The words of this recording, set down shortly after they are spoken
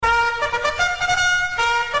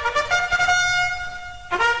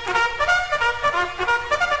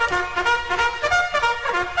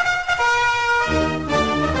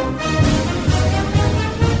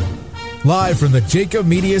Live from the Jacob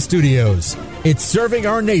Media Studios, it's Serving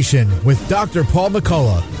Our Nation with Dr. Paul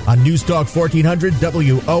McCullough on News Talk 1400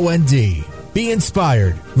 WOND. Be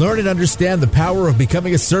inspired, learn and understand the power of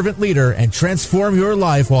becoming a servant leader and transform your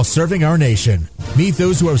life while serving our nation. Meet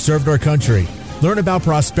those who have served our country. Learn about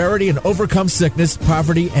prosperity and overcome sickness,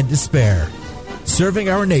 poverty, and despair. Serving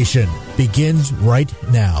Our Nation begins right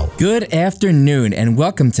now. Good afternoon and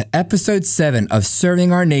welcome to episode 7 of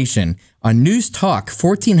Serving Our Nation on News Talk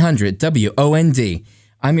 1400 WOND.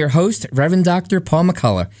 I'm your host, Reverend Dr. Paul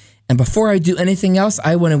McCullough. And before I do anything else,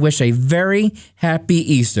 I want to wish a very happy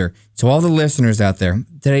Easter to all the listeners out there.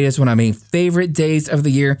 Today is one of my favorite days of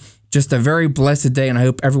the year, just a very blessed day, and I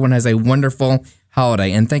hope everyone has a wonderful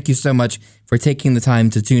holiday. And thank you so much for taking the time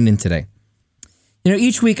to tune in today. You know,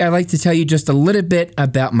 each week I like to tell you just a little bit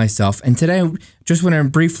about myself, and today I just want to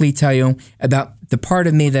briefly tell you about the part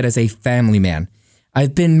of me that is a family man.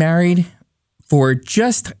 I've been married for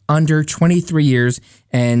just under 23 years,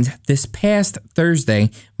 and this past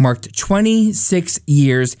Thursday marked 26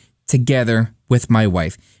 years together with my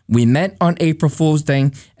wife. We met on April Fool's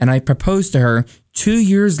Day, and I proposed to her 2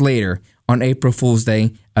 years later on April Fool's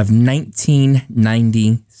Day of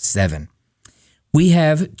 1997. We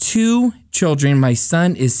have 2 children. My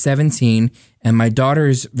son is 17, and my daughter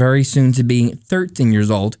is very soon to be 13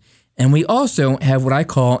 years old. And we also have what I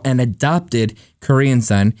call an adopted Korean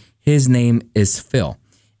son. His name is Phil.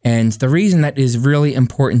 And the reason that is really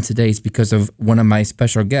important today is because of one of my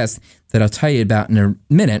special guests that I'll tell you about in a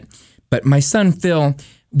minute. But my son Phil,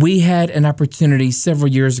 we had an opportunity several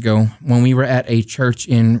years ago when we were at a church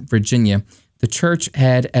in Virginia. The church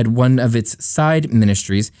had, at one of its side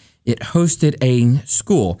ministries, it hosted a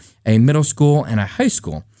school, a middle school and a high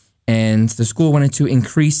school. And the school wanted to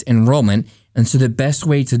increase enrollment. And so the best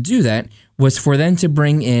way to do that was for them to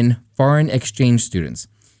bring in foreign exchange students.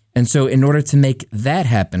 And so in order to make that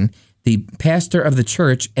happen, the pastor of the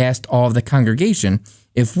church asked all of the congregation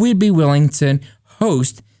if we'd be willing to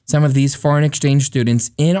host some of these foreign exchange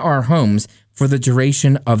students in our homes for the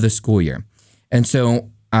duration of the school year. And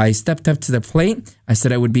so I stepped up to the plate. I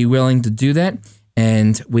said I would be willing to do that.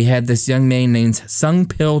 And we had this young man named Sung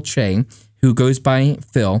Pil Che, who goes by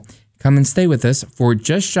Phil, come and stay with us for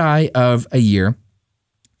just shy of a year.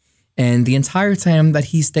 And the entire time that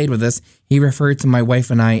he stayed with us, he referred to my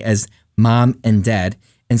wife and I as mom and dad.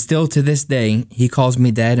 And still to this day, he calls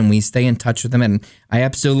me dad, and we stay in touch with him. And I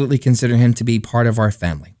absolutely consider him to be part of our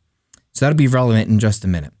family. So that'll be relevant in just a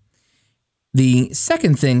minute. The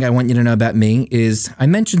second thing I want you to know about me is I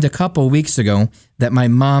mentioned a couple weeks ago that my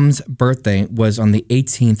mom's birthday was on the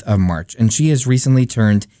 18th of March, and she has recently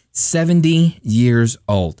turned 70 years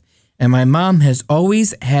old. And my mom has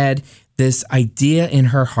always had this idea in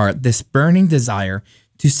her heart, this burning desire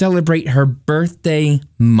to celebrate her birthday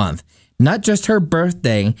month. Not just her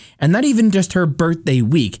birthday, and not even just her birthday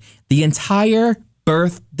week, the entire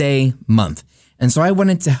birthday month. And so I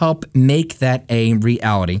wanted to help make that a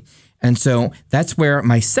reality. And so that's where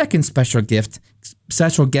my second special guest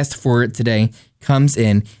for today comes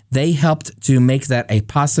in. They helped to make that a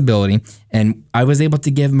possibility, and I was able to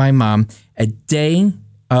give my mom a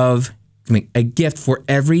gift for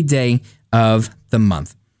every day of the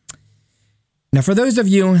month. Now, for those of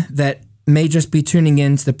you that may just be tuning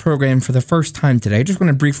into the program for the first time today, I just want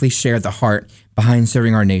to briefly share the heart behind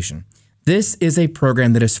Serving Our Nation. This is a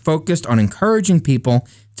program that is focused on encouraging people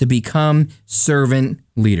to become servant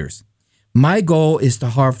leaders. My goal is to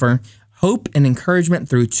offer hope and encouragement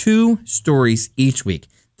through 2 stories each week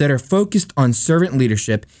that are focused on servant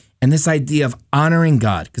leadership and this idea of honoring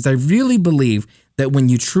God, because I really believe that when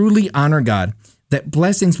you truly honor God, that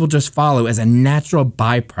blessings will just follow as a natural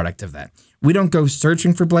byproduct of that. We don't go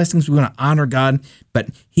searching for blessings. We want to honor God,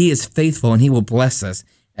 but He is faithful and He will bless us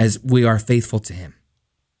as we are faithful to Him.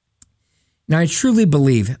 Now, I truly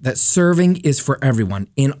believe that serving is for everyone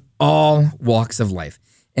in all walks of life.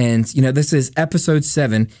 And, you know, this is episode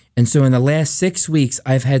 7. And so in the last 6 weeks,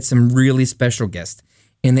 I've had some really special guests.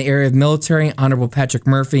 In the area of military, Honorable Patrick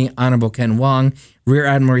Murphy, Honorable Ken Wong, Rear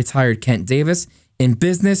Admiral retired Kent Davis. In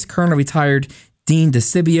business, Colonel retired Dean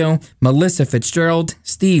DeCibio, Melissa Fitzgerald,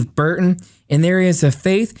 Steve Burton. In the areas of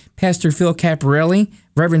faith, Pastor Phil Caparelli,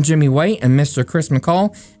 Reverend Jimmy White, and Mr. Chris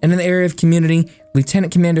McCall. And in the area of community,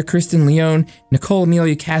 Lieutenant Commander Kristen Leone, Nicole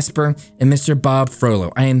Amelia Casper, and Mr. Bob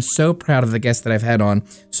Frollo. I am so proud of the guests that I've had on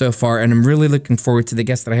so far, and I'm really looking forward to the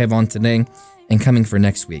guests that I have on today and coming for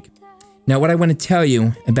next week. Now, what I want to tell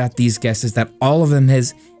you about these guests is that all of them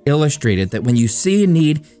has illustrated that when you see a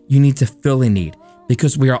need, you need to fill a need,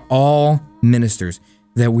 because we are all ministers,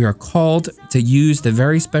 that we are called to use the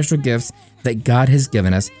very special gifts that God has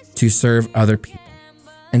given us to serve other people.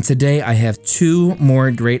 And today I have two more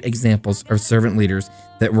great examples of servant leaders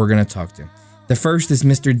that we're going to talk to. The first is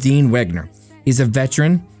Mr. Dean Wegner. He's a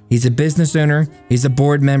veteran, he's a business owner, he's a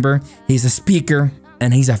board member, he's a speaker,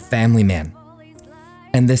 and he's a family man.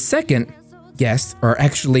 And the second guests are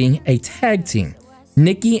actually a tag team,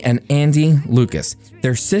 Nikki and Andy Lucas.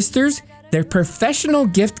 They're sisters, they're professional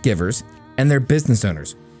gift givers, and they're business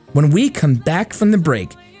owners. When we come back from the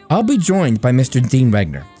break, I'll be joined by Mr. Dean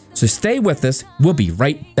Wegner. So stay with us. We'll be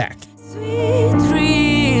right back. Sweet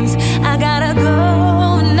dreams, I gotta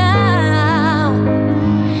go now.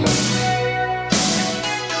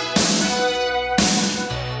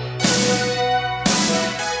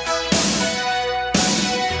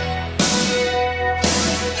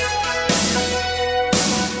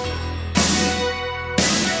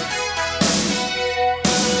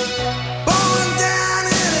 Born down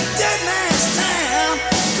in a dead man's town,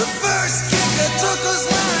 the first kicker took us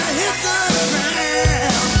when I hit the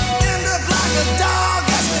ground. End up like a dog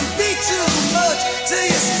that's been beat too much, till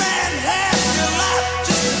you spend half your life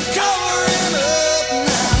just covering up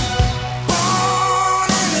now. Born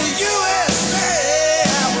in the USA,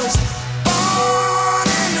 I was born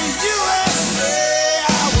in the USA,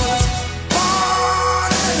 I was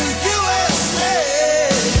born in the USA,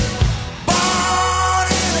 born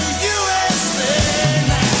in the USA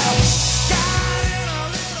now. Got in a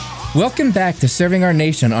little Welcome back to Serving Our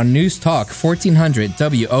Nation on News Talk 1400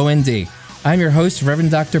 WOND. I'm your host, Reverend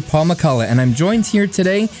Dr. Paul McCullough, and I'm joined here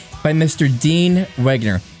today by Mr. Dean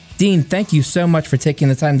Wegner. Dean, thank you so much for taking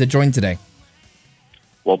the time to join today.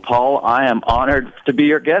 Well, Paul, I am honored to be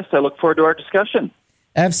your guest. I look forward to our discussion.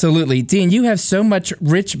 Absolutely. Dean, you have so much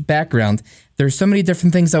rich background. There's so many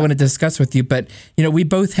different things I want to discuss with you, but we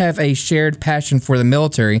both have a shared passion for the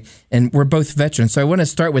military, and we're both veterans. So I want to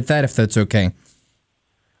start with that, if that's okay.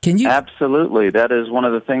 Can you? Absolutely. That is one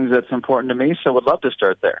of the things that's important to me, so would love to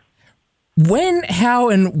start there. When, how,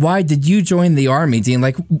 and why did you join the Army, Dean?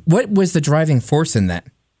 Like, what was the driving force in that?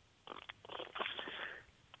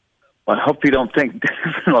 Well, I hope you don't think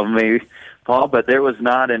different of me, Paul, but there was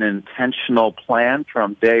not an intentional plan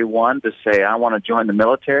from day one to say, I want to join the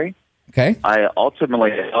military. Okay. I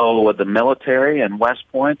ultimately owe the military and West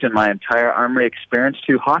Point and my entire Army experience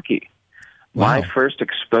to hockey. Wow. My first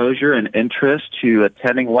exposure and interest to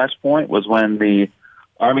attending West Point was when the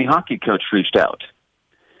Army hockey coach reached out.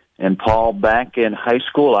 And Paul, back in high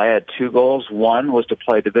school, I had two goals. One was to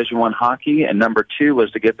play Division I hockey, and number two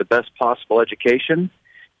was to get the best possible education.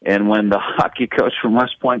 And when the hockey coach from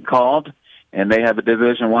West Point called, and they have a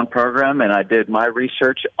Division I program, and I did my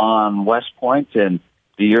research on West Point, and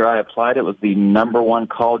the year I applied, it was the number one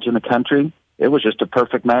college in the country. It was just a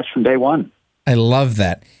perfect match from day one. I love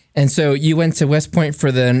that. And so you went to West Point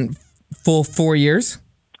for the full 4 years?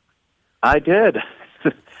 I did.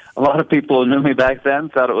 A lot of people who knew me back then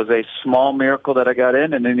thought it was a small miracle that I got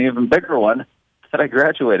in, and an even bigger one that I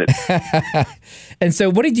graduated. And so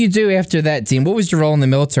what did you do after that, Dean? What was your role in the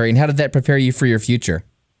military, and how did that prepare you for your future?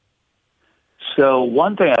 So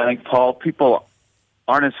one thing I think, Paul, people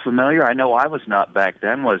aren't as familiar, I know I was not back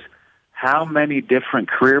then, was how many different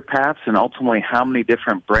career paths and ultimately how many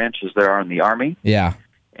different branches there are in the Army. Yeah.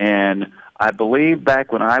 And I believe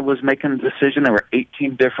back when I was making the decision, there were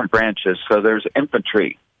 18 different branches. So there's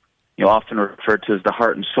infantry, often referred to as the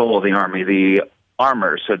heart and soul of the Army, the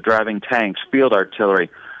armor, so driving tanks, field artillery.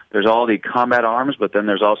 There's all the combat arms, but then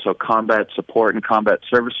there's also combat support and combat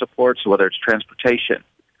service support, so whether it's transportation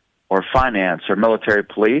or finance or military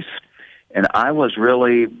police. And I was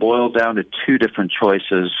really boiled down to two different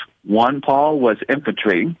choices. One, Paul, was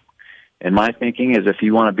infantry. And my thinking is if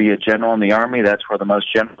you want to be a general in the Army, that's where the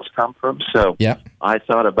most generals come from. So I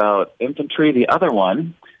thought about infantry. The other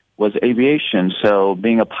one was aviation, so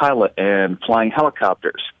being a pilot and flying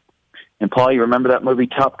helicopters. And, Paul, you remember that movie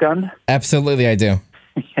Top Gun? Absolutely, I do.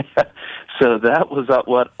 So that was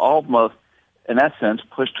what almost, in essence,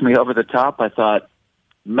 pushed me over the top. I thought,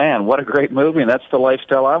 man, what a great movie, and that's the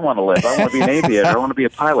lifestyle I want to live. I want to be an aviator. I want to be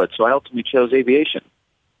a pilot, so I ultimately chose aviation.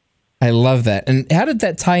 I love that. And how did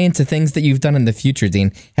that tie into things that you've done in the future,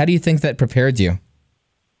 Dean? How do you think that prepared you?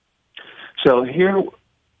 So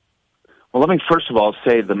let me first of all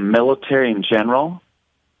say the military in general,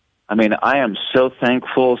 I mean, I am so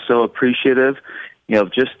thankful, so appreciative,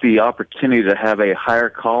 just the opportunity to have a higher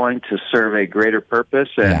calling to serve a greater purpose.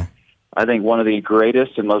 And I think one of the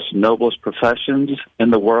greatest and most noblest professions in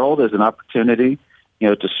the world is an opportunity,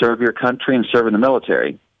 to serve your country and serve in the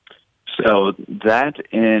military. So that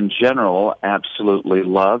in general, absolutely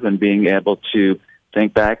love, and being able to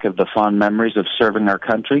think back of the fond memories of serving our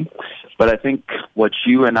country. But I think what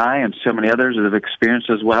you and I and so many others have experienced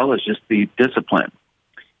as well is just the discipline.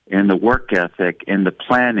 and the work ethic and the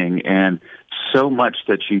planning and so much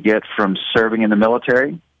that you get from serving in the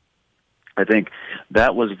military. I think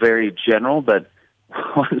that was very general, but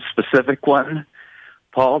one specific one,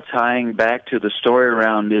 Paul, tying back to the story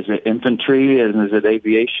around is it infantry and is it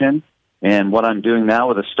aviation and what I'm doing now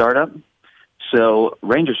with a startup. So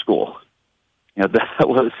Ranger School, that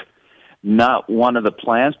was not one of the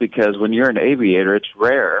plans, because when you're an aviator, it's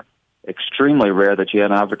rare, extremely rare, that you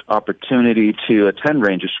had an opportunity to attend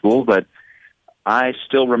Ranger School. But I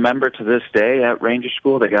still remember to this day at Ranger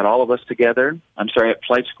School, they got all of us together. At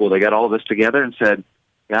flight school, they got all of us together and said,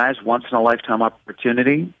 guys, once in a lifetime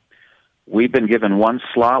opportunity. We've been given one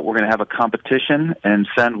slot. We're going to have a competition and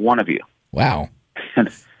send one of you. Wow.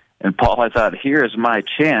 And Paul, I thought, here's my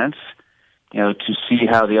chance, to see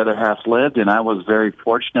how the other half lived. And I was very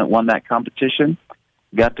fortunate, won that competition,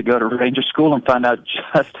 got to go to Ranger School and find out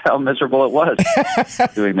just how miserable it was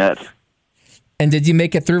doing that. And did you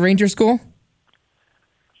make it through Ranger School?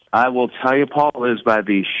 I will tell you, Paul, it was by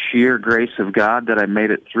the sheer grace of God that I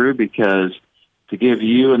made it through, because to give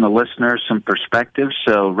you and the listeners some perspective,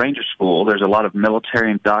 so Ranger School, there's a lot of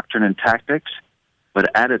military and doctrine and tactics,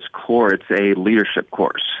 but at its core, it's a leadership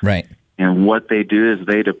course. Right. And what they do is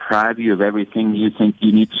they deprive you of everything you think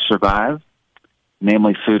you need to survive,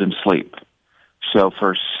 namely food and sleep. So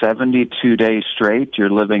for 72 days straight,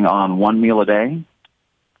 you're living on one meal a day.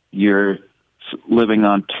 You're living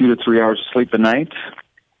on 2 to 3 hours of sleep a night,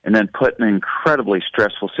 and then put in incredibly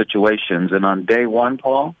stressful situations. And on day one,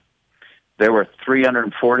 Paul, there were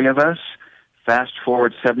 340 of us. Fast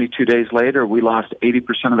forward 72 days later, we lost 80%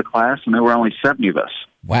 of the class, and there were only 70 of us.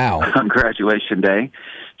 Wow. On graduation day.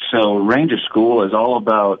 So Ranger School is all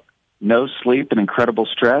about no sleep and incredible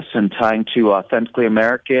stress, and tying to Authentically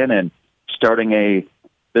American and starting a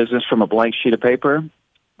business from a blank sheet of paper.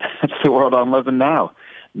 That's the world I'm living now.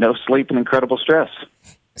 No sleep and incredible stress.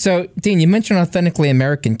 So, Dean, you mentioned Authentically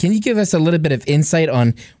American. Can you give us a little bit of insight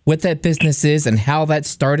on what that business is and how that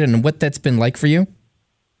started and what that's been like for you?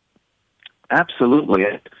 Absolutely.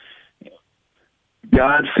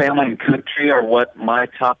 God, family, and country are what my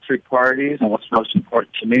top three priorities and what's most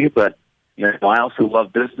important to me. But I also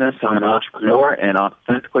love business. I'm an entrepreneur, and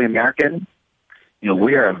Authentically American,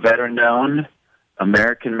 we are a veteran-owned,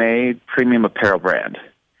 American-made premium apparel brand.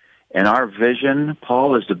 And our vision,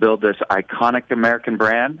 Paul, is to build this iconic American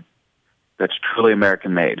brand that's truly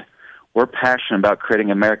American-made. We're passionate about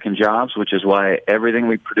creating American jobs, which is why everything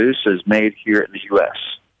we produce is made here in the U.S.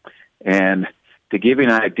 And to give you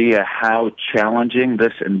an idea how challenging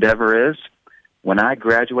this endeavor is, when I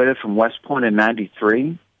graduated from West Point in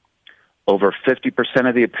 93, over 50%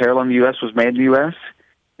 of the apparel in the U.S. was made in the U.S.,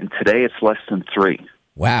 and today it's less than 3%.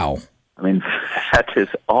 Wow. I mean, that is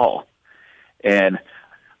all. And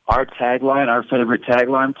our tagline, our favorite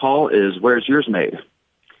tagline, Paul, is "Where's yours made?"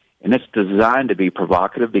 And it's designed to be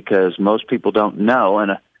provocative because most people don't know.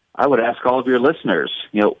 And I would ask all of your listeners,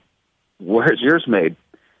 where's yours made?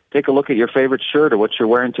 Take a look at your favorite shirt or what you're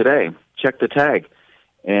wearing today. Check the tag.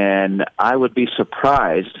 And I would be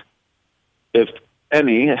surprised if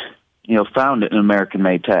any, found an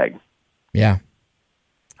American-made tag. Yeah.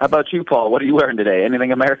 How about you, Paul? What are you wearing today?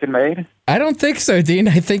 Anything American-made? I don't think so, Dean.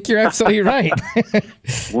 I think you're absolutely right.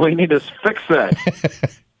 We need to fix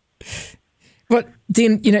that. But,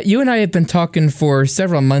 Dean, you and I have been talking for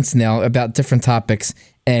several months now about different topics,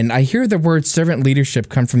 and I hear the word servant leadership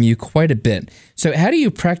come from you quite a bit. So how do you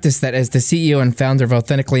practice that as the CEO and founder of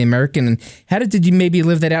Authentically American, and how did you maybe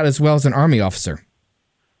live that out as well as an Army officer?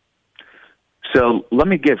 So let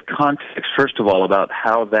me give context, first of all, about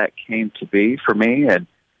how that came to be for me, and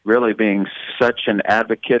really being such an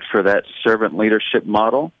advocate for that servant leadership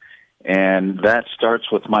model. And that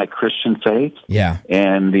starts with my Christian faith. Yeah.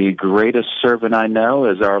 And the greatest servant I know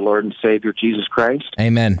is our Lord and Savior, Jesus Christ.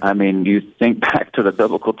 Amen. I mean, you think back to the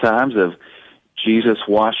biblical times of Jesus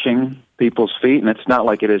washing people's feet, and it's not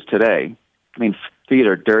like it is today. I mean, feet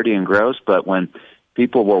are dirty and gross, but when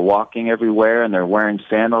people were walking everywhere and they're wearing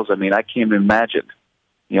sandals, I mean, I can't even imagine,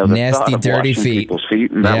 the nasty, thought of dirty washing feet. people's feet,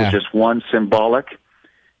 and that was just one symbolic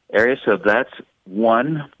area. So that's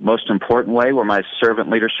one most important way where my servant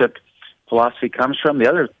leadership philosophy comes from.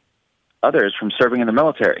 The other is from serving in the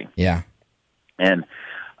military. Yeah. And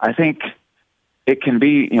I think it can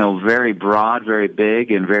be, very broad, very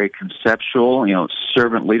big, and very conceptual,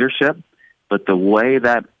 servant leadership. But the way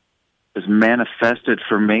that is manifested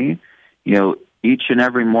for me, each and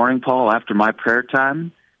every morning, Paul, after my prayer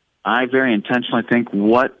time, I very intentionally think,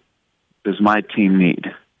 what does my team need?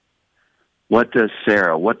 What does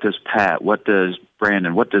Sarah, what does Pat, what does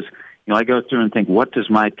Brandon, I go through and think, what does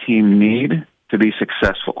my team need to be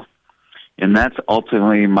successful? And that's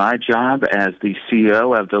ultimately my job as the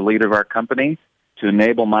CEO, of the leader of our company, to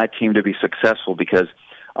enable my team to be successful, because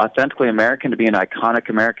Authentically American, to be an iconic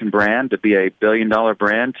American brand, to be a billion-dollar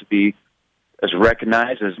brand, to be as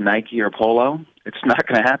recognized as Nike or Polo, it's not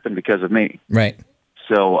going to happen because of me. Right.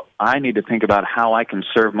 So I need to think about how I can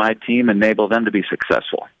serve my team, enable them to be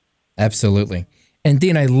successful. Absolutely. And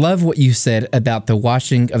Dean, I love what you said about the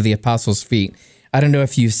washing of the apostles' feet. I don't know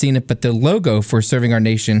if you've seen it, but the logo for Serving Our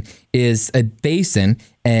Nation is a basin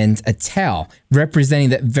and a towel representing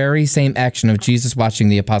that very same action of Jesus washing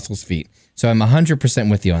the apostles' feet. So I'm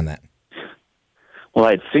 100% with you on that. Well,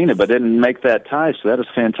 I'd seen it, but didn't make that tie, so that is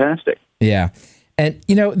fantastic. Yeah. And,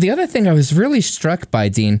 you know, the other thing I was really struck by,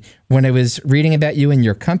 Dean, when I was reading about you and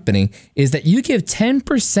your company, is that you give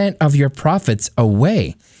 10% of your profits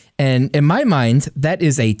away. And in my mind, that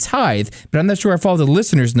is a tithe, but I'm not sure if all the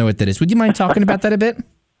listeners know what that is. Would you mind talking about that a bit?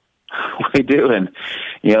 We do, and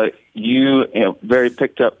you very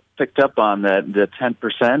picked up on that. The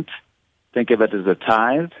 10%. Think of it as a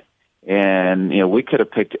tithe, and we could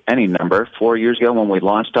have picked any number. 4 years ago, when we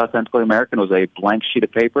launched Authentically American, it was a blank sheet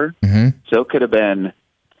of paper, so it could have been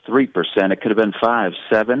 3%. It could have been 5,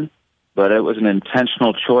 7, but it was an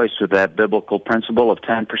intentional choice with that biblical principle of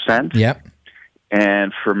 10%. Yep.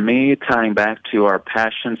 And for me, tying back to our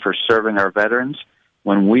passion for serving our veterans,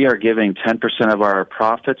 when we are giving 10% of our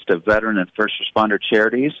profits to veteran and first responder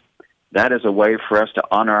charities, that is a way for us to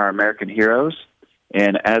honor our American heroes.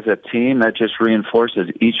 And as a team, that just reinforces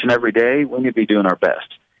each and every day we need to be doing our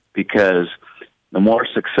best, because the more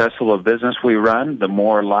successful a business we run, the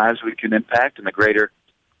more lives we can impact and the greater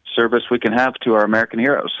service we can have to our American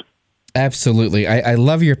heroes. Absolutely. I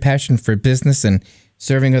love your passion for business and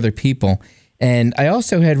serving other people. And I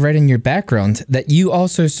also had read in your background that you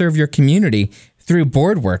also serve your community through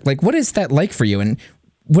board work. Like, what is that like for you? And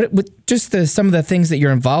what just some of the things that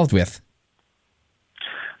you're involved with?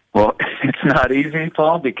 Well, it's not easy,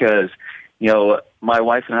 Paul, because, my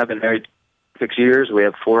wife and I have been married 6 years. We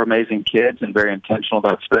have 4 amazing kids and very intentional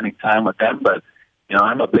about spending time with them. But,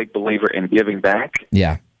 I'm a big believer in giving back.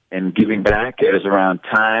 Yeah. And giving back is around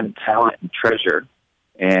time, talent, and treasure.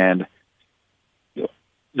 And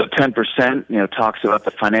the 10%, talks about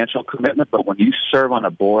the financial commitment, but when you serve on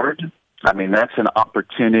a board, that's an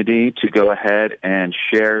opportunity to go ahead and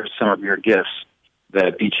share some of your gifts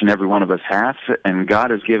that each and every one of us have, and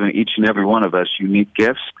God has given each and every one of us unique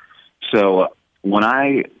gifts. So when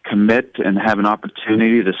I commit and have an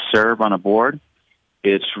opportunity to serve on a board,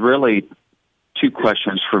 it's really 2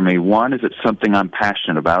 questions for me. One, is it something I'm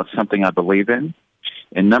passionate about, something I believe in?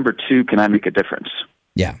 And number 2, can I make a difference?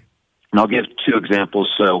 Yeah. And I'll give 2 examples.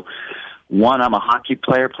 So, one, I'm a hockey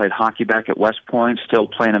player, played hockey back at West Point, still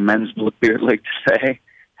playing a men's beer league today.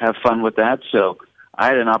 Have fun with that. So I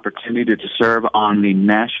had an opportunity to serve on the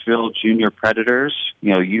Nashville Junior Predators,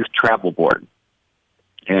 youth travel board.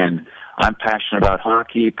 And I'm passionate about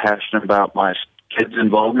hockey, passionate about my kids'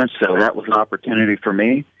 involvement, so that was an opportunity for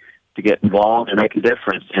me to get involved and make a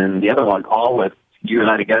difference. And the other one, all with you and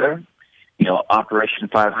I together, Operation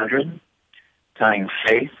 500, tying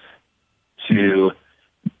faith to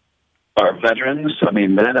our veterans.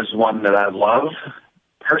 That is one that I love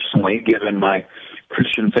personally, given my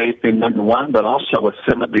Christian faith being number one, but also with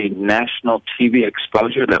some of the national TV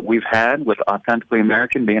exposure that we've had with Authentically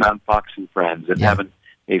American, being on Fox and Friends and having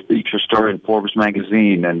a feature story in Forbes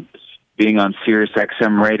magazine and being on Sirius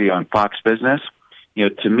XM radio and Fox Business.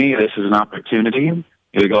 To me, this is an opportunity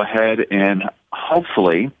to go ahead and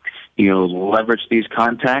hopefully, leverage these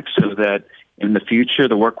contacts so that in the future,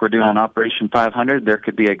 the work we're doing on Operation 500, there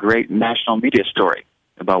could be a great national media story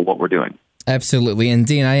about what we're doing. Absolutely. And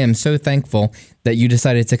Dean, I am so thankful that you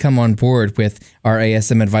decided to come on board with our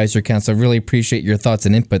ASM Advisor Council. I really appreciate your thoughts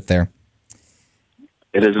and input there.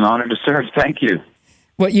 It is an honor to serve. Thank you.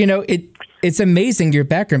 Well, it's amazing your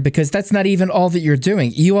background, because that's not even all that you're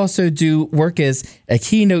doing. You also do work as a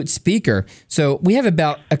keynote speaker. So we have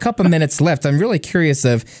about a couple minutes left. I'm really curious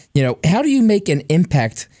of, how do you make an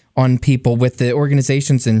impact on people with the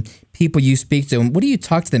organizations and people you speak to? And what do you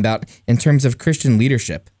talk to them about in terms of Christian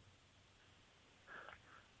leadership?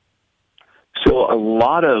 So a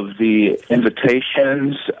lot of the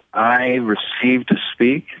invitations I receive to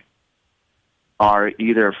speak are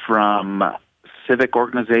either from civic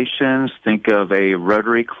organizations, think of a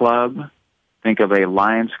Rotary Club, think of a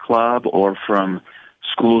Lions Club, or from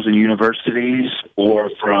schools and universities, or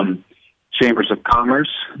from chambers of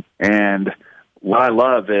commerce. And what I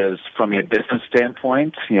love is, from a business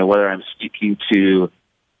standpoint, whether I'm speaking to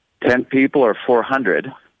 10 people or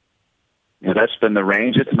 400, that's been the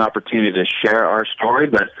range. It's an opportunity to share our story,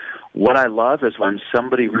 but what I love is when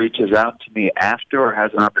somebody reaches out to me after or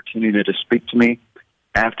has an opportunity to speak to me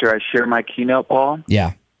after I share my keynote, Paul.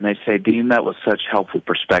 Yeah. And they say, Dean, that was such helpful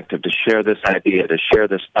perspective to share this idea, to share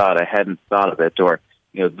this thought. I hadn't thought of it. Or,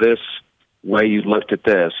 this way you looked at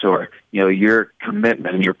this, or, your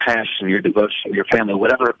commitment and your passion, your devotion to your family,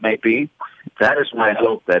 whatever it may be. That is my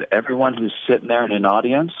hope, that everyone who's sitting there in an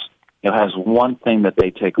audience, has one thing that they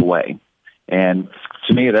take away. And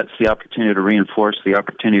to me, that's the opportunity to reinforce the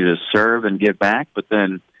opportunity to serve and give back. But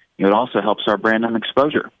then, it also helps our brand and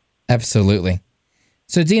exposure. Absolutely.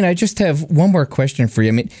 So, Dean, I just have one more question for you.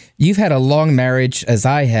 I mean, you've had a long marriage, as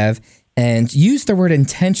I have, and used the word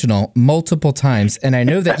intentional multiple times. And I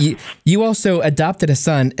know that you also adopted a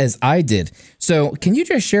son, as I did. So can you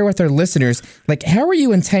just share with our listeners, how are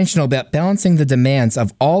you intentional about balancing the demands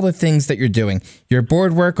of all the things that you're doing? Your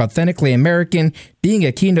board work, Authentically American, being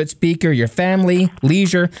a keynote speaker, your family,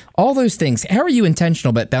 leisure, all those things. How are you intentional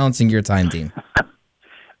about balancing your time, Dean?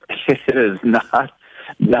 It is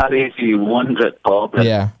not easy one bit, Paul. But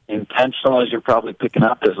yeah. Intentional, as you're probably picking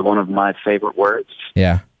up, is one of my favorite words.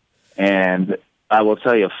 Yeah. And I will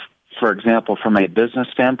tell you, for example, from a business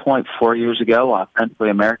standpoint, 4 years ago, Authentically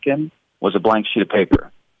American was a blank sheet of paper.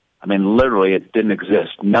 I mean, literally, it didn't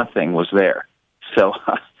exist. Nothing was there. So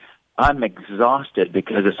I'm exhausted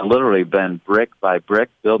because it's literally been brick by brick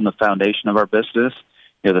building the foundation of our business,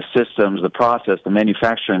 the systems, the process, the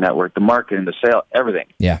manufacturing network, the marketing, the sale, everything.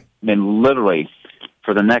 Yeah. I mean, literally,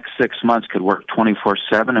 for the next 6 months, could work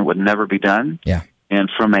 24/7. It would never be done. Yeah. And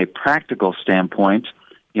from a practical standpoint,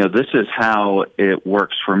 this is how it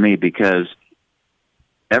works for me, because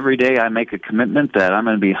every day I make a commitment that I'm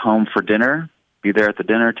going to be home for dinner, be there at the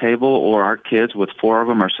dinner table, or our kids, with 4 of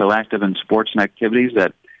them, are so active in sports and activities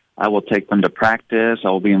that I will take them to practice. I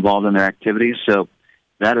will be involved in their activities. So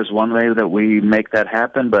that is one way that we make that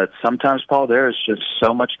happen. But sometimes, Paul, there is just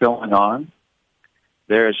so much going on.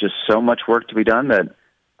 There is just so much work to be done that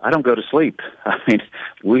I don't go to sleep. I mean,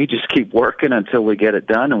 we just keep working until we get it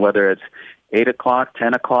done, and whether it's 8 o'clock,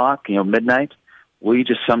 10 o'clock, midnight, we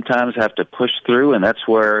just sometimes have to push through, and that's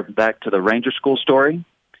where, back to the Ranger School story,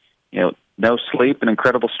 no sleep and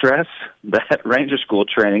incredible stress. That Ranger School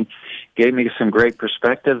training gave me some great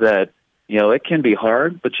perspective that, it can be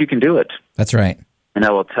hard, but you can do it. That's right. And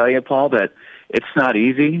I will tell you, Paul, that it's not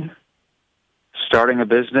easy starting a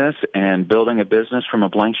business and building a business from a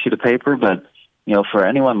blank sheet of paper, but, for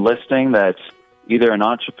anyone listening that's either an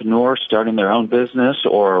entrepreneur starting their own business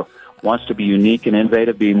or wants to be unique and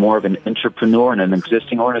innovative, be more of an entrepreneur in an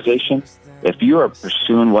existing organization, if you are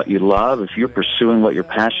pursuing what you love, if you're pursuing what you're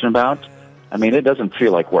passionate about, I mean, it doesn't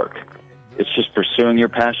feel like work. It's just pursuing your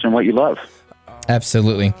passion and what you love.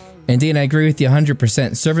 Absolutely. And Dean, I agree with you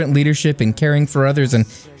 100%. Servant leadership and caring for others and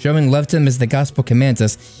showing love to them as the gospel commands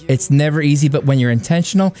us. It's never easy, but when you're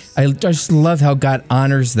intentional, I just love how God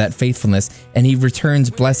honors that faithfulness, and he returns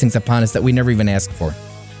blessings upon us that we never even ask for.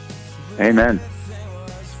 Amen.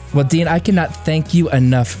 Well, Dean, I cannot thank you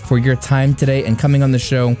enough for your time today and coming on the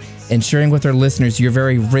show and sharing with our listeners your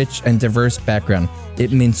very rich and diverse background.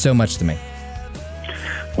 It means so much to me.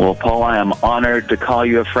 Well, Paul, I am honored to call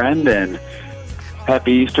you a friend, and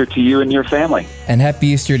happy Easter to you and your family. And happy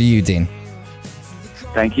Easter to you, Dean.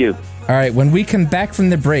 Thank you. All right, when we come back from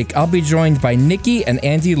the break, I'll be joined by Nikki and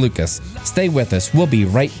Andy Lucas. Stay with us. We'll be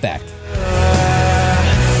right back.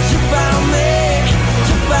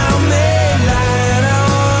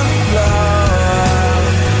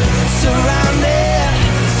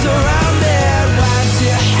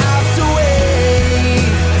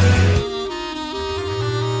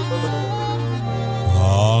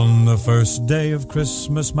 The first day of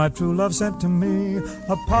Christmas, my true love sent to me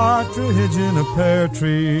a partridge in a pear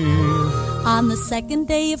tree. On the second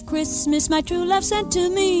day of Christmas, my true love sent to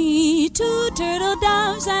me 2 turtle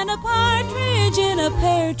doves and a partridge in a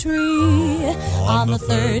pear tree. On the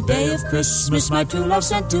third day of Christmas, my true love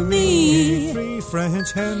sent to me 3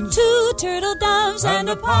 French hens, 2 turtle doves and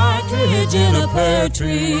a partridge in a pear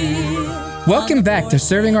tree. Welcome back to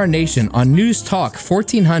Serving Our Nation on News Talk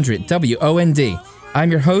 1400 WOND. I'm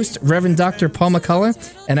your host, Reverend Dr. Paul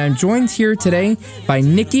McCullough, and I'm joined here today by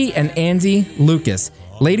Nikki and Andy Lucas.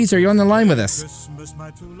 Ladies, are you on the line with us?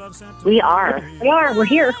 We are. We're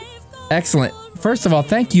here. Excellent. First of all,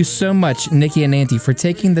 thank you so much, Nikki and Andy, for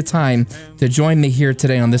taking the time to join me here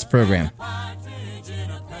today on this program.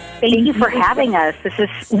 Thank you for having us. This is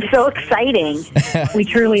so exciting. We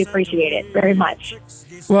truly appreciate it very much.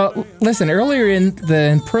 Well, listen, earlier in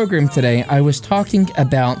the program today, I was talking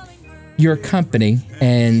about your company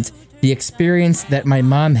and the experience that my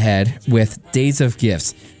mom had with Days of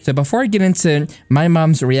Gifts. So before I get into my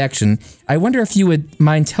mom's reaction, I wonder if you would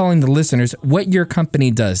mind telling the listeners what your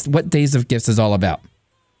company does, what Days of Gifts is all about.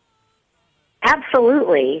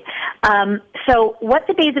 Absolutely. So what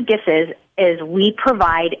the Days of Gifts is we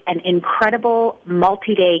provide an incredible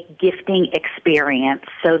multi-day gifting experience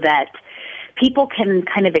so that people can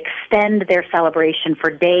kind of extend their celebration for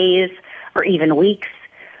days or even weeks.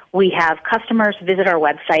 We have customers visit our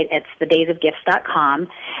website. It's thedaysofgifts.com,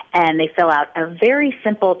 and they fill out a very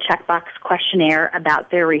simple checkbox questionnaire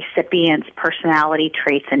about their recipient's personality,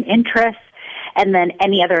 traits, and interests, and then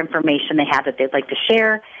any other information they have that they'd like to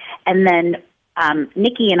share. And then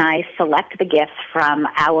Nikki and I select the gifts from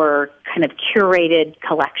our kind of curated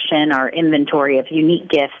collection, our inventory of unique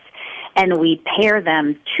gifts, and we pair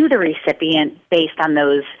them to the recipient based on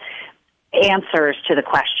those answers to the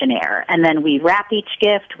questionnaire. And then we wrap each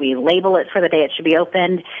gift, we label it for the day it should be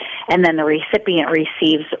opened, and then the recipient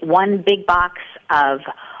receives one big box of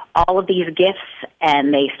all of these gifts,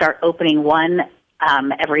 and they start opening one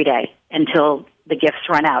every day until the gifts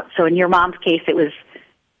run out. So in your mom's case, it was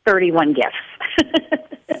 31 gifts.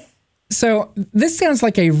 So this sounds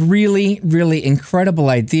like a really, really incredible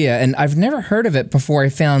idea, and I've never heard of it before I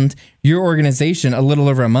found your organization a little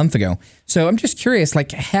over a month ago. So I'm just curious,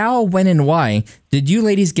 like how, when, and why did you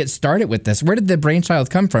ladies get started with this? Where did the brainchild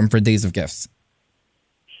come from for Days of Gifts?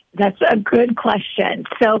 That's a good question.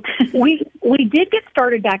 So we did get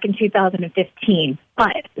started back in 2015,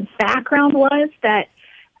 but the background was that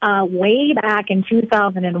way back in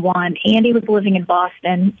 2001, Andy was living in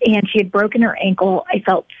Boston, and she had broken her ankle. I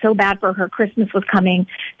felt so bad for her. Christmas was coming,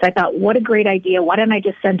 so I thought, what a great idea. Why don't I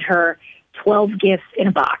just send her 12 gifts in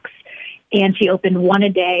a box? And she opened one a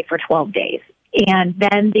day for 12 days. And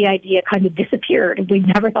then the idea kind of disappeared. We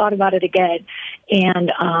never thought about it again.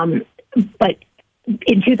 And but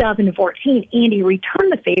in 2014, Andy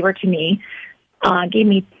returned the favor to me, gave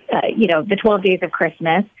me, the 12 days of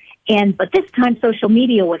Christmas. But this time social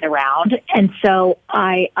media was around, and so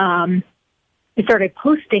I started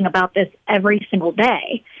posting about this every single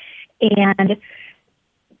day. And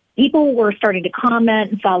people were starting to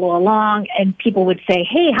comment and follow along, and people would say,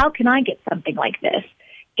 hey, how can I get something like this?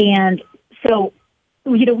 And so,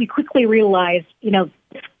 we quickly realized,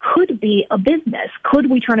 this could be a business. Could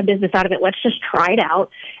we turn a business out of it? Let's just try it out.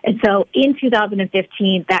 And so in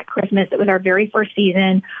 2015, that Christmas, it was our very first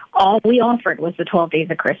season. All we offered was the 12 Days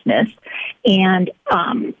of Christmas. And,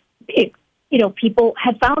 people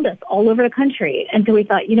had found us all over the country. And so we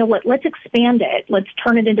thought, what, let's expand it. Let's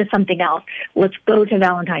turn it into something else. Let's go to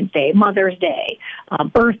Valentine's Day, Mother's Day,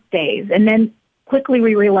 birthdays. And then quickly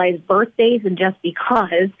we realized birthdays and just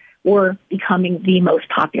because were becoming the most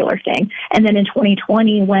popular thing. And then in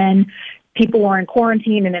 2020, when people were in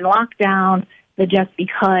quarantine and in lockdown, the just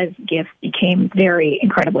because gift became very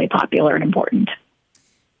incredibly popular and important.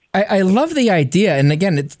 I love the idea. And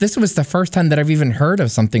again, this was the first time that I've even heard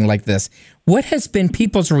of something like this. What has been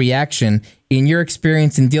people's reaction in your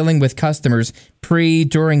experience in dealing with customers pre,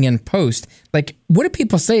 during, and post? Like, what do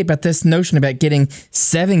people say about this notion about getting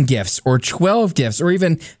 7 gifts or 12 gifts or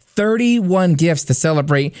even 31 gifts to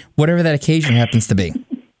celebrate whatever that occasion happens to be?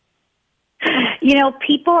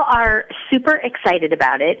 People are super excited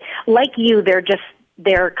about it. Like you,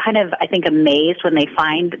 they're kind of, I think, amazed when they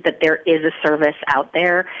find that there is a service out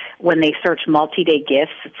there. When they search multi-day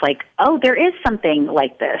gifts, it's like, oh, there is something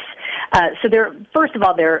like this. So first of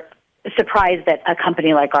all, they're surprised that a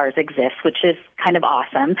company like ours exists, which is kind of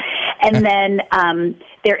awesome. And then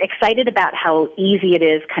they're excited about how easy it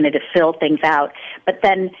is kind of to fill things out. But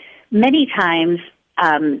then many times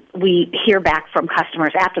we hear back from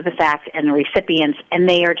customers after the fact and the recipients, and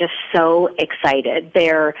they are just so excited.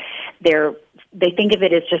 They think of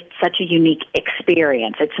it as just such a unique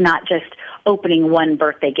experience. It's not just opening one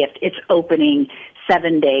birthday gift. It's opening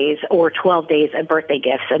 7 days or 12 days of birthday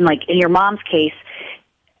gifts. And like in your mom's case,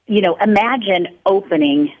 imagine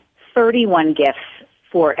opening 31 gifts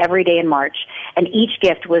for every day in March, and each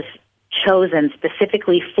gift was chosen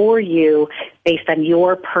specifically for you based on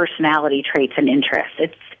your personality traits and interests.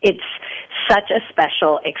 It's such a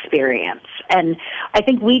special experience. And I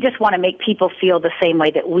think we just want to make people feel the same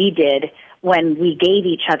way that we did when we gave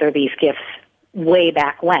each other these gifts way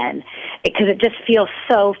back when, because it just feels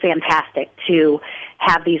so fantastic to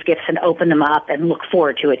have these gifts and open them up and look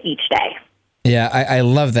forward to it each day. Yeah, I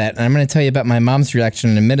love that. And I'm going to tell you about my mom's reaction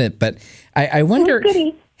in a minute, but I wonder,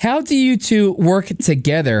 how do you two work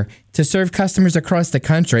together to serve customers across the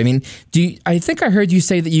country? I mean, I think I heard you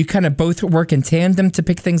say that you kind of both work in tandem to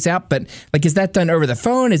pick things out, but like, is that done over the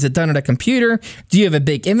phone? Is it done on a computer? Do you have a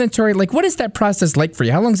big inventory? Like, what is that process like for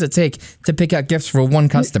you? How long does it take to pick out gifts for one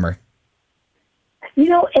customer?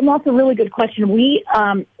 And that's a really good question. We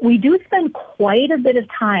do spend quite a bit of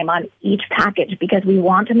time on each package because we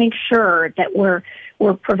want to make sure that we're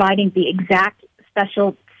providing the exact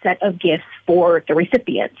special set of gifts for the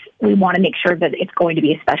recipients. We want to make sure that it's going to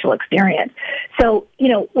be a special experience. So,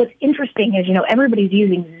 what's interesting is, everybody's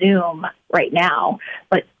using Zoom right now,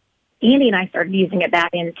 but Andy and I started using it back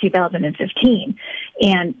in 2015.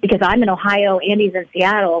 And because I'm in Ohio, Andy's in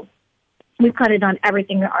Seattle, we've kind of done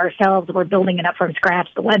everything ourselves. We're building it up from scratch,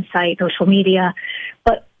 the website, social media.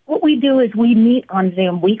 But what we do is we meet on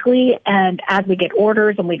Zoom weekly, and as we get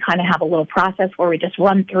orders, and we kind of have a little process where we just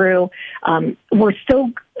run through.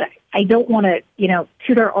 I don't want to,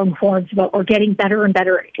 toot our own horns, but we're getting better and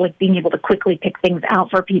better at like being able to quickly pick things out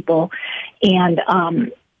for people. And,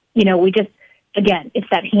 we just, again, it's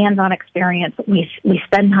that hands-on experience. We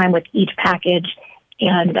spend time with each package,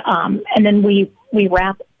 and then we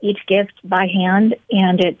wrap each gift by hand,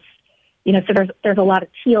 and it's, so there's a lot of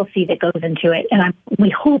TLC that goes into it, and we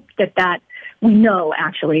hope that we know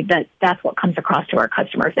actually that that's what comes across to our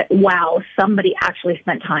customers, that wow, somebody actually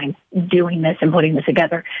spent time doing this and putting this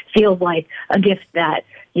together. Feels like a gift that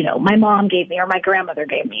my mom gave me or my grandmother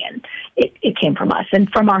gave me, and it came from us and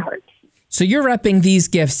from our hearts. So you're wrapping these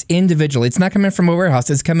gifts individually. It's not coming from a warehouse.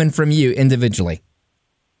 It's coming from you individually.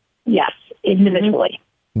 Yes, individually.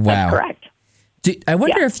 Wow. That's correct. I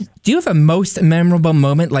wonder do you have a most memorable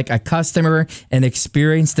moment, like a customer, an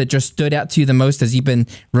experience that just stood out to you the most as you've been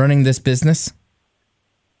running this business?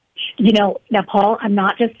 Now, Paul, I'm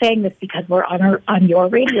not just saying this because we're on your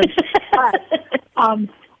radio, but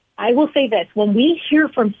I will say this. When we hear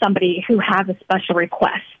from somebody who has a special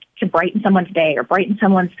request to brighten someone's day or brighten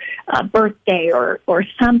someone's birthday or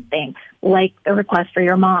something like the request for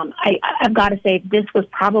your mom, I've got to say this was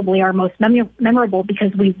probably our most memorable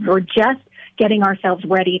because we were just getting ourselves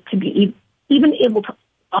ready to be even able to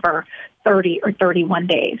offer 30 or 31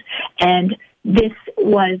 days. And this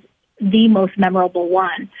was the most memorable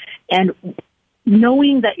one. And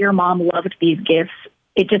knowing that your mom loved these gifts,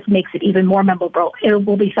 it just makes it even more memorable. It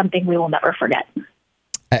will be something we will never forget.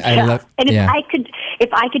 I love, and if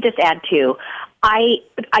I could just add too, I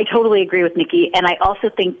totally agree with Nikki, and I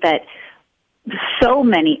also think that so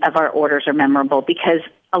many of our orders are memorable because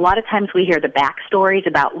a lot of times we hear the backstories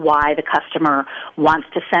about why the customer wants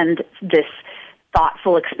to send this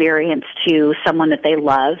thoughtful experience to someone that they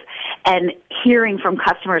love. And hearing from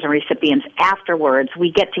customers and recipients afterwards,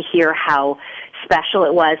 we get to hear how special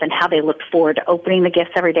it was and how they looked forward to opening the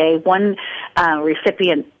gifts every day. One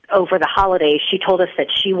recipient over the holidays, she told us that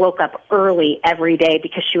she woke up early every day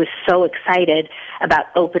because she was so excited about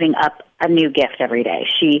opening up a new gift every day.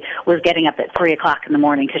 She was getting up at 3 o'clock in the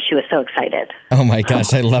morning because she was so excited. Oh my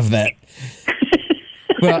gosh, I love that.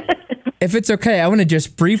 Well, if it's okay, I want to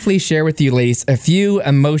just briefly share with you ladies a few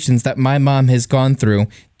emotions that my mom has gone through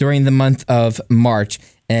during the month of March.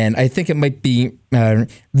 And I think it might be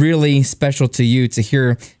really special to you to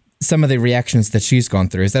hear some of the reactions that she's gone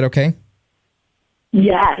through. Is that okay?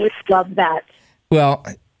 Yes, love that. Well,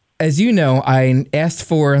 as you know, I asked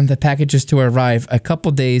for the packages to arrive a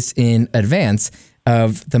couple days in advance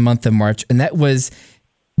of the month of March, and that was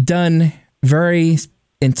done very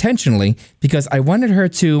intentionally because I wanted her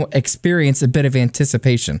to experience a bit of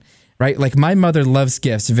anticipation, right? Like my mother loves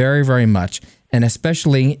gifts very, very much, and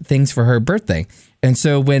especially things for her birthday. And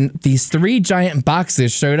so when these 3 giant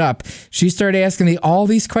boxes showed up, she started asking me all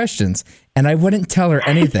these questions, and I wouldn't tell her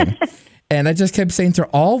anything. And I just kept saying to her,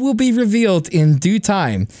 all will be revealed in due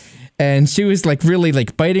time. And she was like really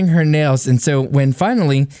like biting her nails. And so when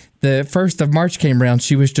finally the 1st of March came around,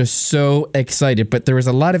 she was just so excited. But there was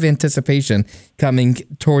a lot of anticipation coming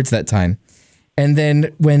towards that time. And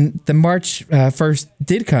then when the March 1st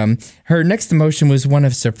did come, her next emotion was one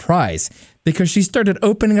of surprise because she started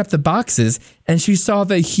opening up the boxes and she saw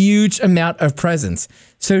the huge amount of presents.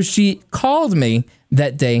 So she called me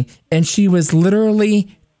that day and she was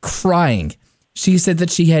literally crying. She said that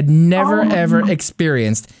she had never, ever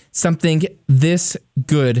experienced something this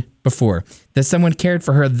good before, that someone cared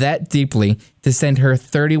for her that deeply to send her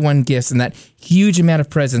 31 gifts and that huge amount of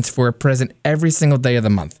presents for a present every single day of the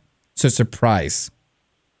month. So surprise.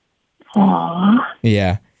 Aww.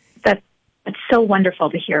 Yeah. That's so wonderful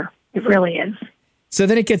to hear. It really is. So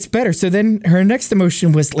then it gets better. So then her next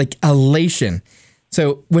emotion was like elation.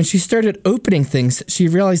 So when she started opening things, she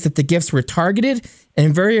realized that the gifts were targeted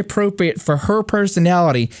and very appropriate for her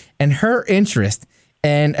personality and her interest.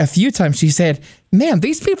 And a few times she said, man,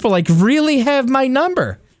 these people like really have my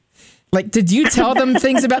number. Like, did you tell them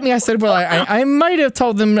things about me? I said, well, I might have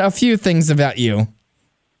told them a few things about you.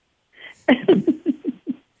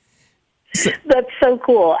 That's so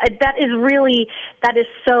cool. That is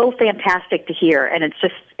so fantastic to hear, and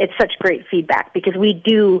it's such great feedback because we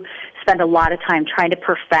do spend a lot of time trying to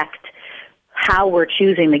perfect how we're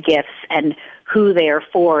choosing the gifts and who they are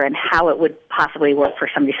for and how it would possibly work for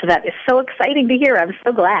somebody. So that is so exciting to hear. I'm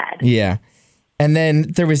so glad. Yeah. And then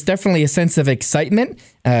there was definitely a sense of excitement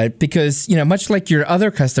because, much like your other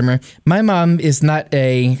customer, my mom is not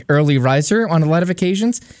a early riser on a lot of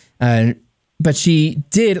occasions, but she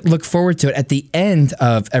did look forward to it at the end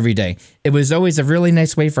of every day. It was always a really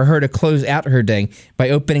nice way for her to close out her day by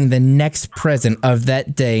opening the next present of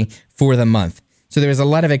that day for the month. So there was a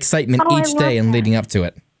lot of excitement each day and leading up to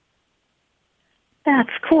it.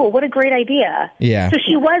 That's cool. What a great idea. Yeah. So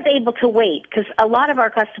she was able to wait because a lot of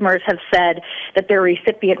our customers have said that their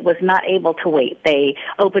recipient was not able to wait. They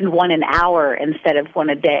opened one an hour instead of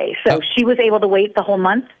one a day. So she was able to wait the whole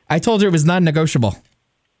month? I told her it was non-negotiable.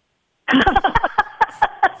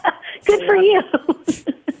 Good for you.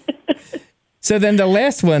 So then the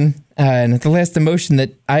last one, the last emotion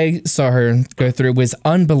that I saw her go through was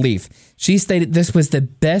unbelief. She stated this was the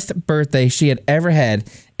best birthday she had ever had,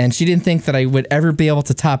 and she didn't think that I would ever be able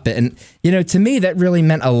to top it. And, to me, that really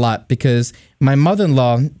meant a lot because my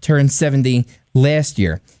mother-in-law turned 70 last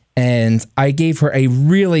year, and I gave her a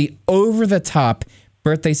really over-the-top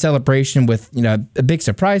birthday celebration with, a big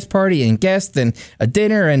surprise party and guests and a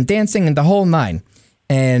dinner and dancing and the whole nine.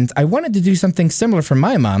 And I wanted to do something similar for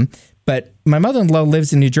my mom, but my mother-in-law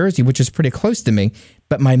lives in New Jersey, which is pretty close to me,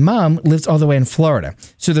 but my mom lives all the way in Florida.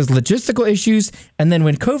 So there's logistical issues, and then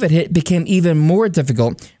when COVID hit, it became even more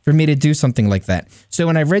difficult for me to do something like that. So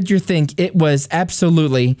when I read your thing, it was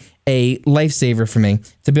absolutely a lifesaver for me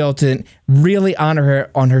to be able to really honor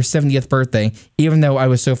her on her 70th birthday, even though I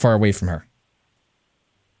was so far away from her.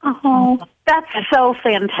 Oh, that's so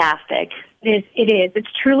fantastic. It is.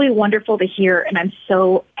 It's truly wonderful to hear, and I'm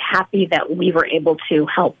so happy that we were able to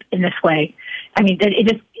help in this way. I mean,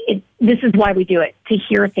 this is why we do it, to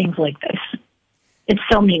hear things like this. It's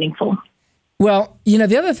so meaningful. Well,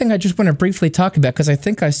 the other thing I just want to briefly talk about, because I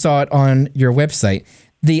think I saw it on your website,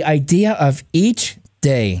 the idea of each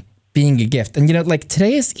day being a gift. And, like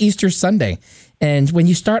today is Easter Sunday. And when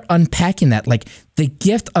you start unpacking that, like the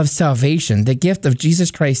gift of salvation, the gift of Jesus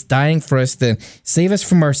Christ dying for us to save us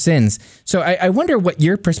from our sins. So I wonder what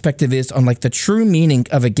your perspective is on like the true meaning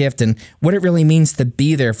of a gift and what it really means to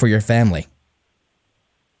be there for your family.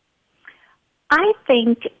 I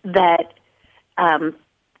think that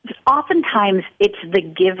oftentimes it's the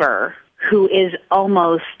giver who is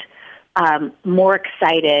almost more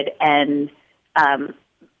excited and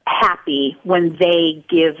happy when they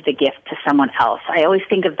give the gift to someone else. I always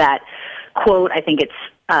think of that quote. I think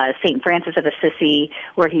it's St. Francis of Assisi,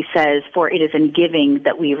 where he says, "For it is in giving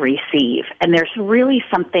that we receive." And there's really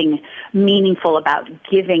something meaningful about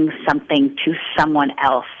giving something to someone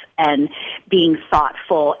else and being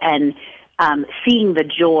thoughtful and seeing the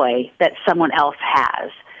joy that someone else has,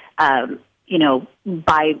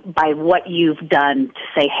 by what you've done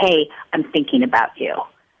to say, "Hey, I'm thinking about you."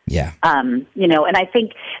 Yeah. And I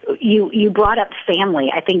think you brought up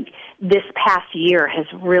family. I think this past year has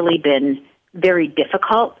really been very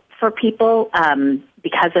difficult for people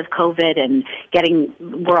because of COVID and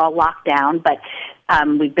we're all locked down, but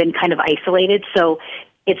we've been kind of isolated. So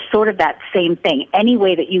it's sort of that same thing. Any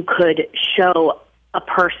way that you could show a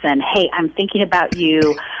person, "Hey, I'm thinking about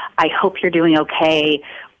you. I hope you're doing okay,"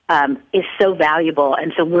 is so valuable.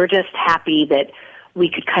 And so we're just happy that we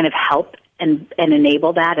could kind of help and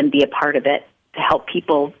enable that and be a part of it to help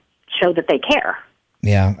people show that they care.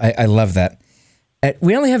 Yeah, I love that.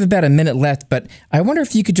 We only have about a minute left, but I wonder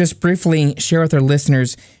if you could just briefly share with our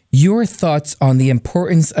listeners your thoughts on the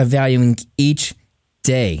importance of valuing each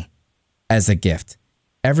day as a gift.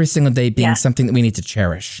 Every single day being something that we need to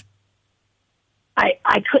cherish.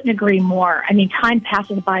 I couldn't agree more. I mean, time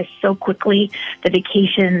passes by so quickly, the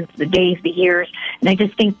vacations, the days, the years, and I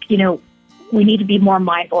just think, we need to be more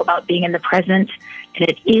mindful about being in the present. And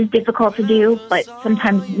it is difficult to do, but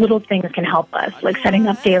sometimes little things can help us, like setting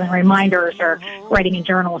up daily reminders or writing in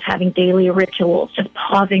journals, having daily rituals, just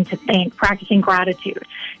pausing to think, practicing gratitude,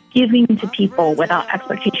 giving to people without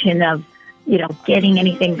expectation of, getting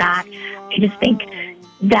anything back. I just think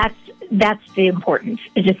that's the importance,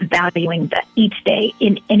 is just valuing each day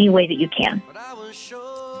in any way that you can.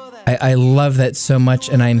 I love that so much,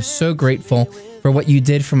 and I'm so grateful for what you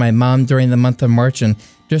did for my mom during the month of March, and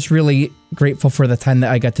just really grateful for the time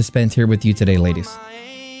that I got to spend here with you today, ladies.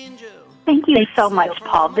 Thank you so much,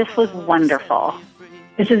 Paul. This was wonderful.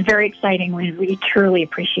 This is very exciting. We truly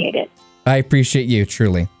appreciate it. I appreciate you,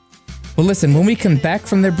 truly. Well, listen, when we come back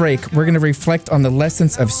from the break, we're going to reflect on the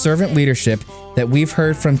lessons of servant leadership that we've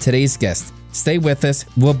heard from today's guest. Stay with us.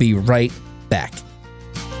 We'll be right back.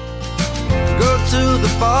 Go to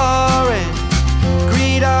the bar and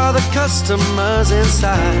greet all the customers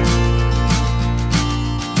inside.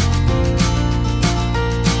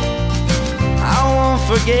 I won't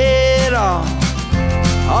forget all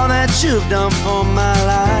that you've done for my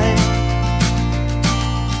life.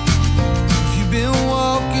 If you've been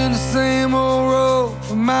walking the same old road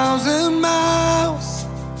for miles and miles,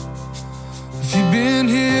 if you've been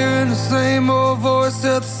hearing the same old voice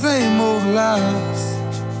at the same old lies,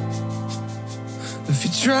 if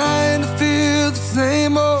you're trying to fill the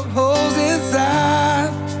same old holes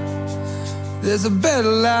inside, there's a better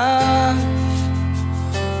life.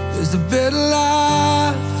 There's a better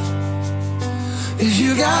life. If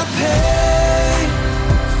you got pain,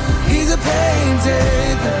 he's a pain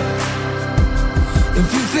taker.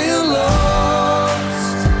 If you feel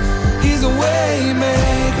lost, he's a way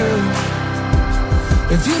maker.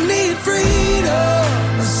 If you need freedom,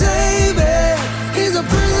 a savior, he's a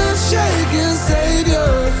prison shaking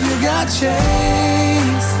savior. If you got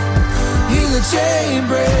chains, he's a chain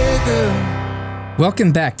breaker.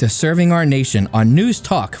 Welcome back to Serving Our Nation on News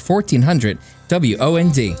Talk 1400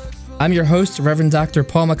 WOND. I'm your host, Reverend Dr.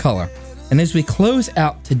 Paul McCullough. And as we close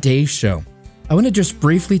out today's show, I want to just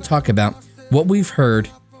briefly talk about what we've heard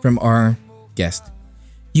from our guest.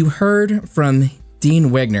 You heard from Dean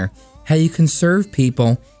Wegner how you can serve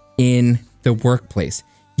people in the workplace.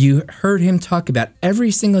 You heard him talk about every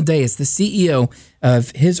single day as the CEO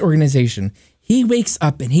of his organization. He wakes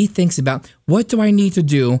up and he thinks about, what do I need to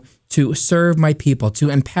do to serve my people, to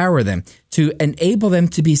empower them, to enable them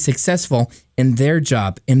to be successful in their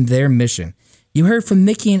job, in their mission. You heard from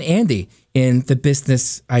Mickey and Andy in the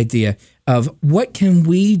business idea of what can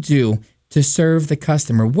we do to serve the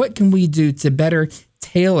customer? What can we do to better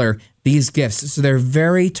tailor these gifts so they're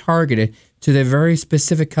very targeted to their very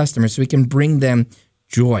specific customers so we can bring them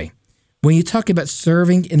joy? When you talk about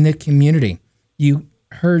serving in the community, you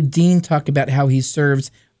heard Dean talk about how he serves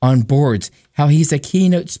on boards, how he's a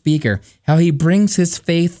keynote speaker, how he brings his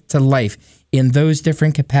faith to life in those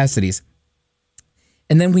different capacities.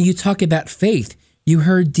 And then when you talk about faith, you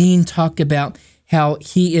heard Dean talk about how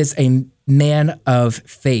he is a man of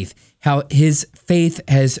faith, how his faith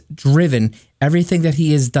has driven everything that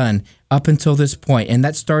he has done up until this point. And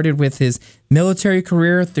that started with his military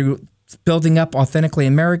career, through building up Authentically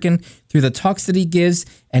American, through the talks that he gives,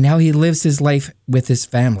 and how he lives his life with his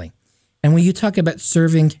family. And when you talk about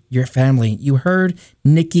serving your family, you heard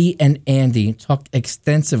Nikki and Andy talk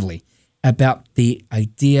extensively about the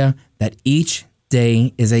idea that each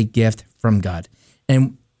day is a gift from God.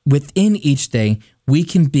 And within each day, we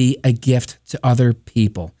can be a gift to other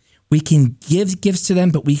people. We can give gifts to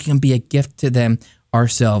them, but we can be a gift to them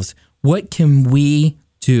ourselves. What can we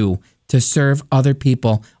do to serve other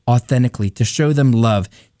people authentically, to show them love,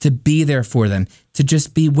 to be there for them, to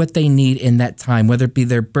just be what they need in that time, whether it be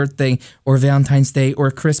their birthday or Valentine's Day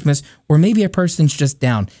or Christmas, or maybe a person's just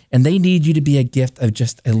down and they need you to be a gift of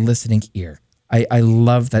just a listening ear. I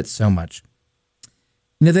love that so much.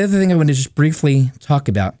 Now, the other thing I want to just briefly talk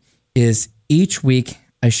about is each week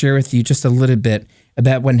I share with you just a little bit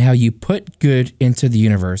about how you put good into the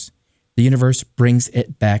universe brings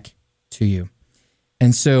it back to you.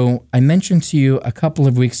 And so I mentioned to you a couple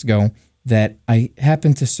of weeks ago that I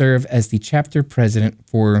happen to serve as the chapter president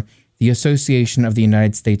for the Association of the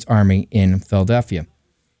United States Army in Philadelphia.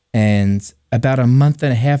 And about a month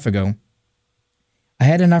and a half ago, I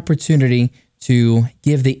had an opportunity to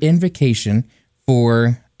give the invocation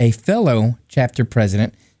for a fellow chapter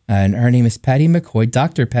president, and her name is Patty McCoy,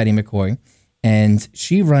 Dr. Patty McCoy, and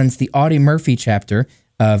she runs the Audie Murphy chapter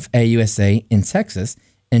of AUSA in Texas.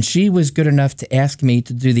 And she was good enough to ask me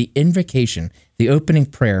to do the invocation, the opening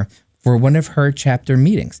prayer for one of her chapter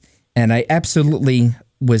meetings. And I absolutely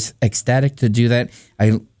was ecstatic to do that.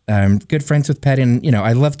 I'm good friends with Patty, and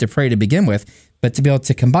I love to pray to begin with, but to be able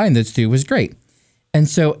to combine those two was great. And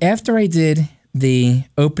so after I did the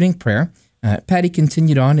opening prayer, Patty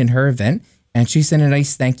continued on in her event, and she sent a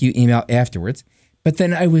nice thank you email afterwards. But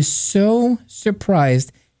then I was so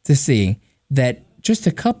surprised to see that just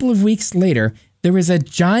a couple of weeks later, there was a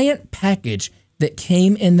giant package that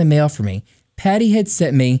came in the mail for me. Patty had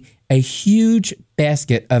sent me a huge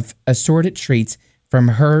basket of assorted treats from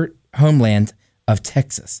her homeland of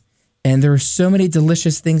Texas. And there were so many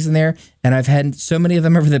delicious things in there, and I've had so many of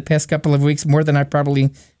them over the past couple of weeks, more than I probably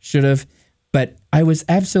should have. But I was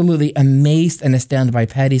absolutely amazed and astounded by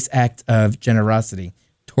Patty's act of generosity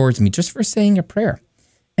towards me, just for saying a prayer.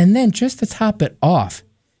 And then just to top it off,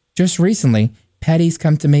 just recently, Patty's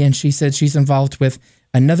come to me and she said she's involved with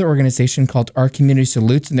another organization called Our Community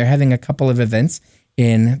Salutes, and they're having a couple of events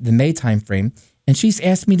in the May timeframe. And she's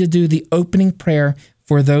asked me to do the opening prayer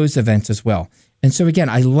for those events as well. And so again,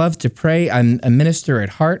 I love to pray. I'm a minister at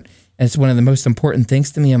heart. And it's one of the most important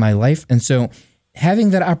things to me in my life. And so having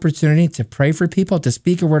that opportunity to pray for people, to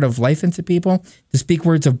speak a word of life into people, to speak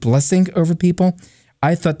words of blessing over people,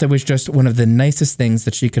 I thought that was just one of the nicest things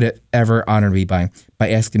that she could ever honor me by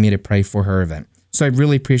asking me to pray for her event. So I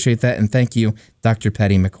really appreciate that. And thank you, Dr.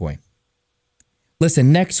 Patty McCoy.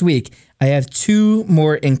 Listen, next week, I have 2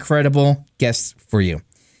 more incredible guests for you.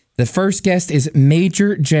 The first guest is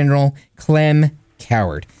Major General Clem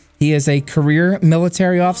Coward. He is a career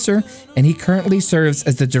military officer, and he currently serves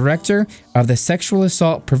as the director of the Sexual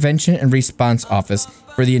Assault Prevention and Response Office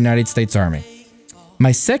for the United States Army.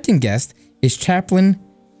 My second guest is Chaplain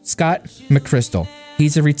Scott McChrystal.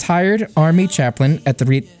 He's a retired Army chaplain at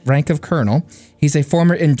the rank of colonel. He's a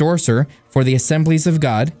former endorser for the Assemblies of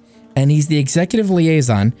God, and he's the executive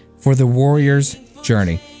liaison for the Warrior's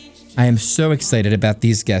Journey. I am so excited about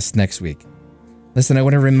these guests next week. Listen, I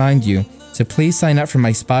want to remind you to please sign up for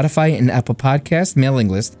my Spotify and Apple Podcast mailing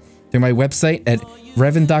list through my website at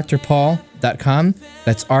ReverendDrPaul.com.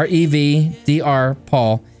 That's REVDR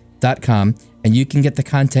Paul.com. And you can get the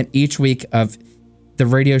content each week of the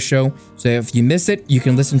radio show. So if you miss it, you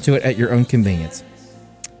can listen to it at your own convenience.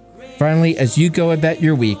 Finally, as you go about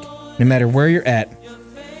your week, no matter where you're at,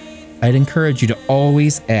 I'd encourage you to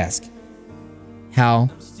always ask, how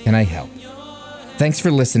can I help? Thanks for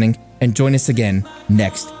listening, and join us again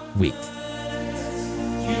next week.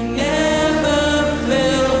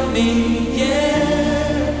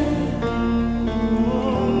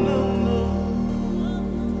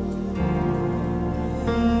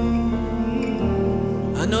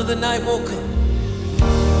 I know the night won't come.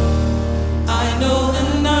 I know the